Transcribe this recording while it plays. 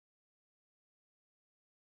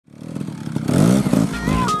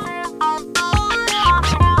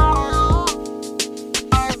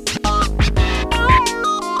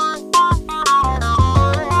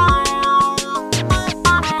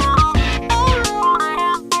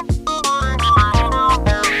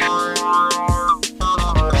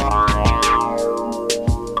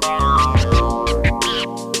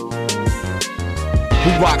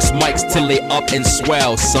mics till they up and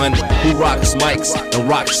swell, son. Who rocks mics and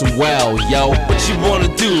rocks them well, yo? What you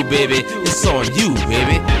wanna do, baby? It's on you,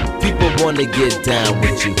 baby. People wanna get down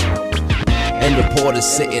with you. And the porters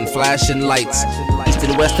sitting, flashing lights. East to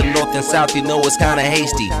the west, to the north and south, you know it's kinda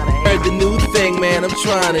hasty. Heard the new thing, man, I'm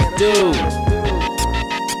trying to do.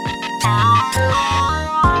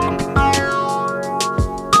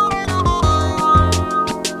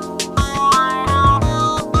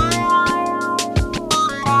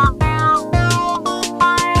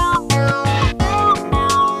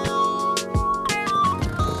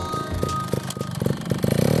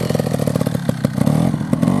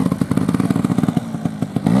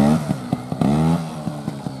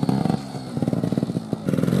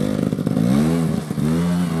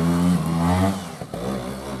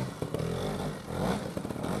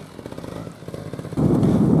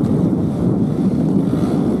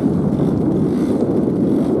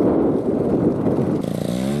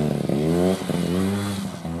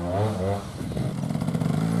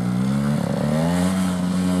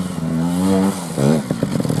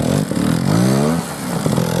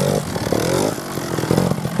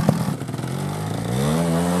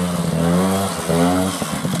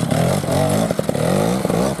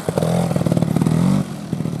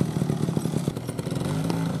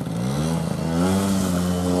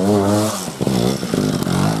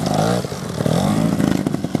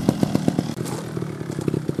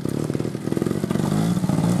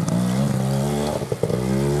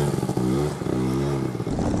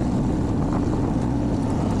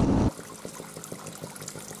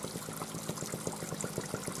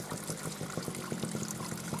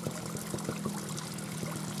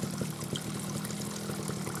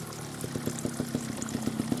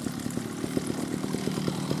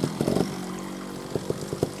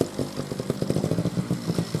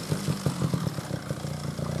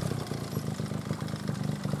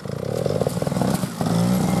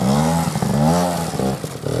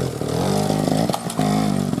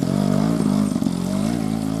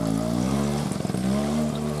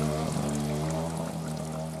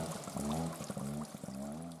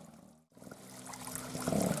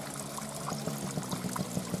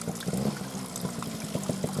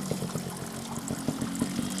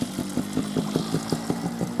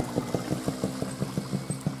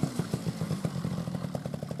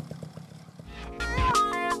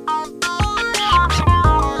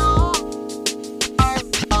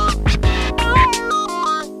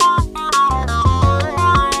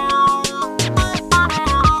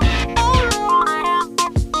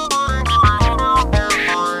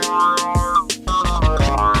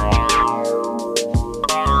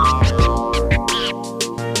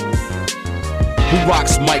 Who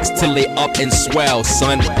rocks mics till they up and swell,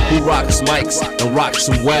 son? Who rocks mics and rocks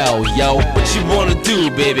them well, yo? What you wanna do,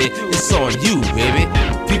 baby? It's on you, baby.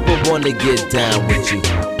 People wanna get down with you.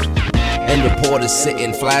 And the porters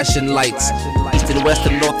sitting, flashing lights. East to the west, to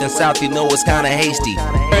the north and south, you know it's kinda hasty.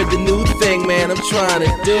 Heard the new thing, man, I'm trying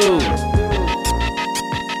to do.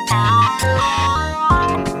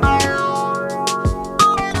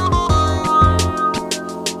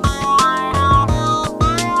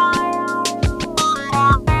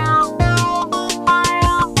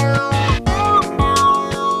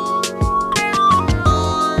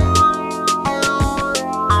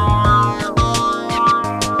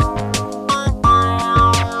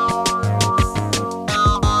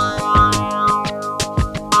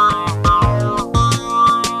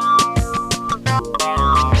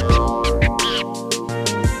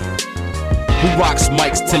 Who rocks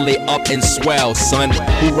mics till they up and swell, son?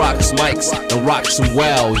 Who rocks mics and rocks them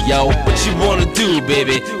well, yo? What you wanna do,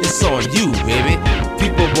 baby? It's on you, baby.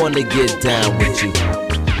 People wanna get down with you.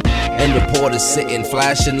 And the porters sitting,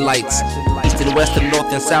 flashing lights. East to the west, to the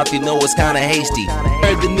north and south, you know it's kinda hasty.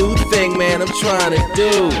 Heard the new thing, man, I'm trying to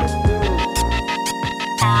do.